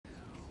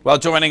Well,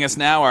 joining us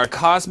now, our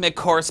cosmic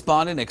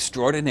correspondent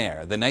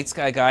extraordinaire, the night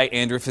sky guy,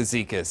 Andrew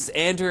Fazekas.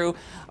 Andrew,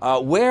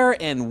 where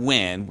and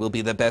when will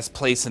be the best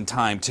place and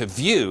time to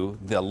view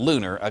the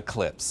lunar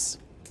eclipse?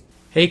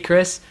 Hey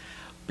Chris,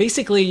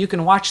 basically you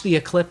can watch the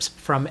eclipse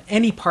from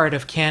any part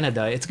of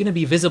Canada. It's going to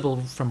be visible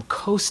from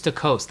coast to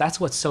coast.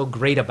 That's what's so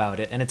great about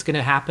it. And it's going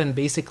to happen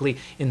basically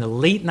in the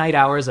late night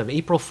hours of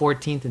April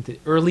 14th into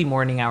early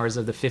morning hours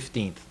of the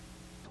 15th.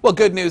 Well,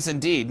 good news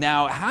indeed.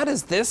 Now, how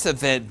does this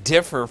event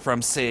differ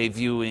from, say,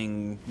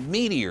 viewing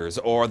meteors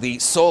or the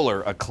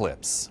solar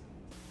eclipse?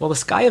 Well, the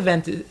sky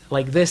event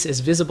like this is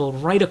visible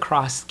right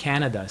across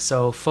Canada.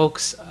 So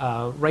folks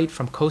right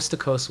from coast to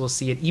coast will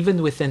see it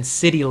even within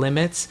city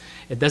limits.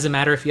 It doesn't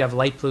matter if you have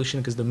light pollution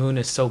because the moon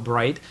is so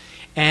bright.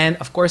 And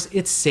of course,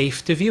 it's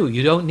safe to view.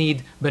 You don't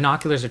need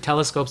binoculars or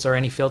telescopes or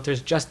any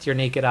filters, just your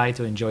naked eye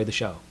to enjoy the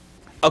show.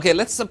 Okay,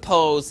 let's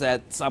suppose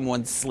that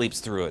someone sleeps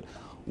through it.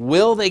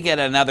 Will they get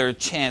another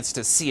chance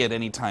to see it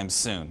anytime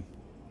soon?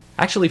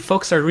 Actually,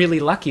 folks are really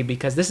lucky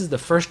because this is the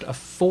first of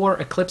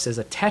 4 eclipses,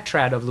 a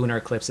tetrad of lunar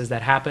eclipses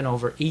that happen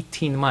over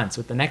 18 months,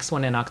 with the next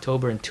one in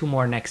October and 2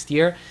 more next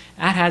year.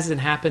 That hasn't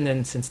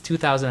happened since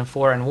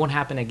 2004 and won't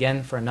happen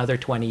again for another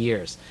 20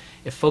 years.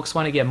 If folks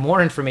want to get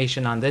more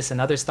information on this and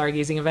other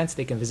stargazing events,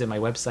 they can visit my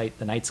website,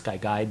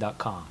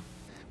 thenightskyguide.com.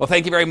 Well,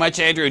 thank you very much,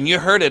 Andrew. And you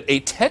heard it, a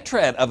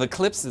tetrad of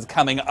eclipses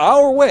coming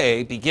our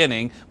way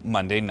beginning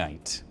Monday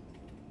night.